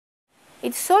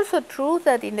It's also true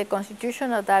that in the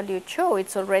constitution of WHO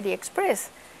it's already expressed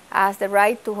as the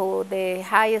right to the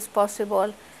highest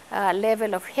possible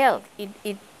level of health.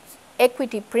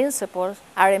 Equity principles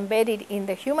are embedded in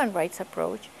the human rights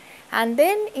approach. And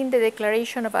then in the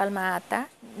Declaration of Alma-Ata,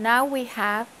 now we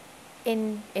have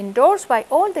endorsed by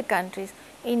all the countries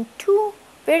in two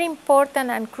very important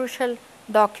and crucial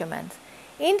documents.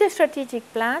 In the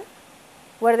strategic plan,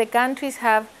 where the countries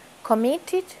have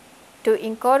committed to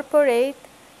incorporate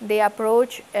the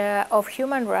approach of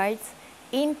human rights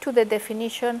into the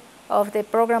definition of the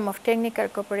program of technical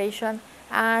cooperation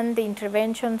and the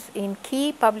interventions in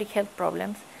key public health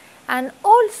problems, and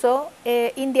also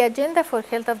in the Agenda for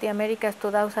Health of the Americas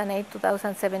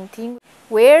 2008-2017,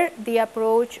 where the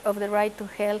approach of the right to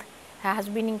health has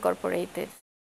been incorporated.